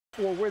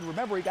Forward.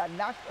 Remember, he got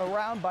knocked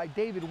around by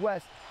David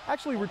West.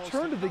 Actually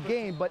returned to the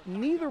game, but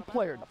neither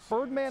player,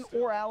 Birdman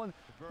or Allen,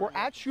 were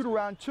at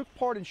shoot-around, took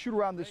part in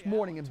shoot-around this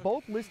morning, and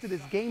both listed as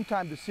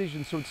game-time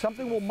decisions, so it's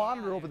something we'll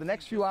monitor over the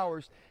next few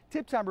hours.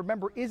 Tip time,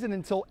 remember, isn't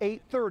until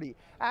 8:30.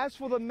 As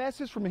for the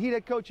message from Heat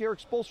head coach Erik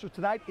Spoelstra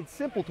tonight, it's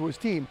simple to his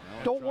team.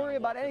 Don't worry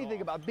about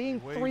anything, about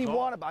being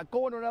 3-1, about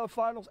going to another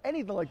finals,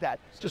 anything like that.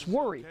 Just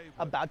worry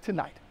about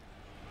tonight.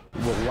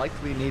 We'll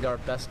likely need our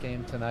best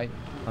game tonight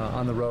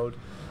on the road.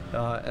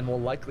 And we'll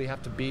likely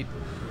have to beat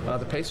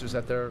the Pacers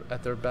at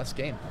their best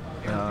game,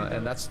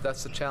 and that's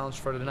the challenge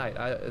for tonight.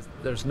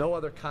 There's no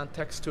other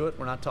context to it.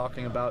 We're not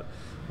talking about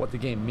what the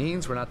game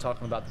means. We're not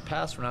talking about the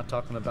past. We're not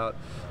talking about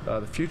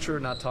the future. We're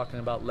not talking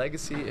about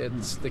legacy.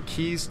 It's the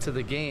keys to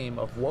the game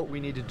of what we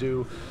need to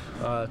do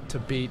to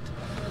beat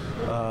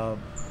a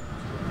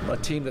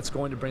team that's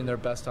going to bring their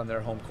best on their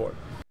home court.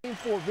 Game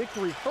 4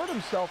 victory, hurt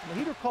himself, and the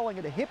Heat are calling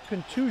it a hip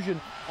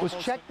contusion. Was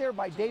checked there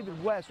by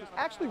David West. Was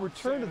actually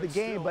returned to the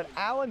game, but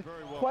Allen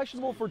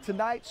questionable for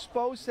tonight.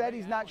 Spo said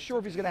he's not sure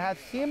if he's going to have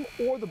him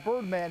or the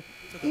Birdman.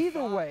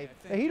 Either way,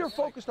 the Heat are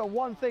focused on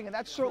one thing, and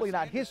that's certainly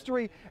not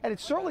history, and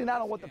it's certainly not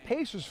on what the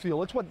Pacers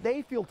feel. It's what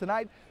they feel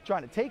tonight,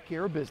 trying to take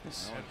care of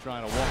business.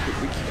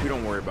 We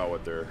don't worry about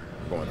what they're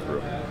going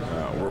through.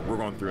 We're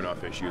going through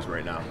enough issues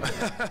right now.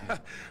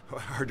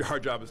 Our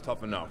job is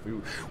tough enough.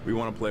 We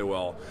want to play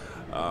well.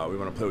 We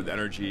want to play with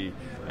energy,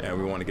 and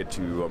we want to get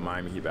to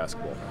Miami Heat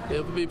basketball.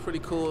 It would be pretty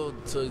cool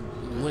to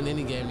win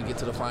any game to get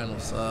to the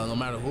finals, no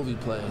matter who we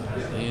play,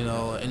 you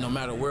know, and no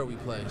matter where we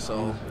play.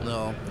 So, you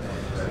know,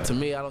 to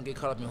me, I don't get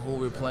caught up in who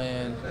we're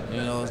playing.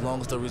 You know, as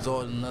long as the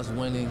result in us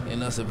winning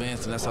and us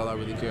advancing, that's all I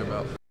really care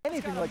about.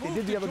 Anything like they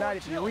did the other night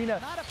at the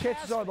arena,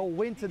 chances are they'll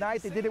win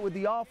tonight. They did it with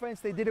the offense,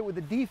 they did it with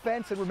the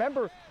defense, and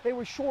remember, they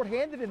were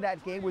shorthanded in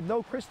that game with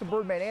no Krista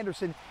Birdman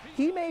Anderson.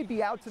 He may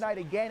be out tonight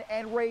again,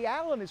 and Ray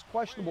Allen is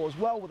questionable as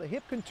well with a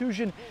hip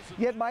contusion,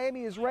 yet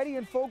Miami is ready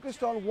and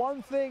focused on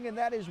one thing, and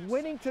that is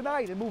winning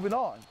tonight and moving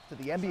on to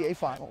the NBA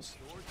Finals.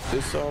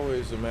 It's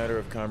always a matter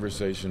of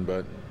conversation,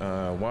 but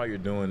while you're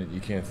doing it,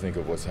 you can't think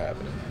of what's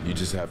happening. You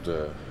just have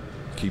to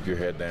keep your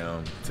head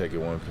down, take it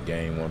one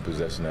game, one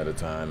possession at a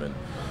time, and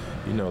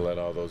let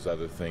all those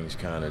other things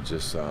kind of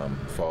just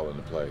fall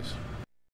into place.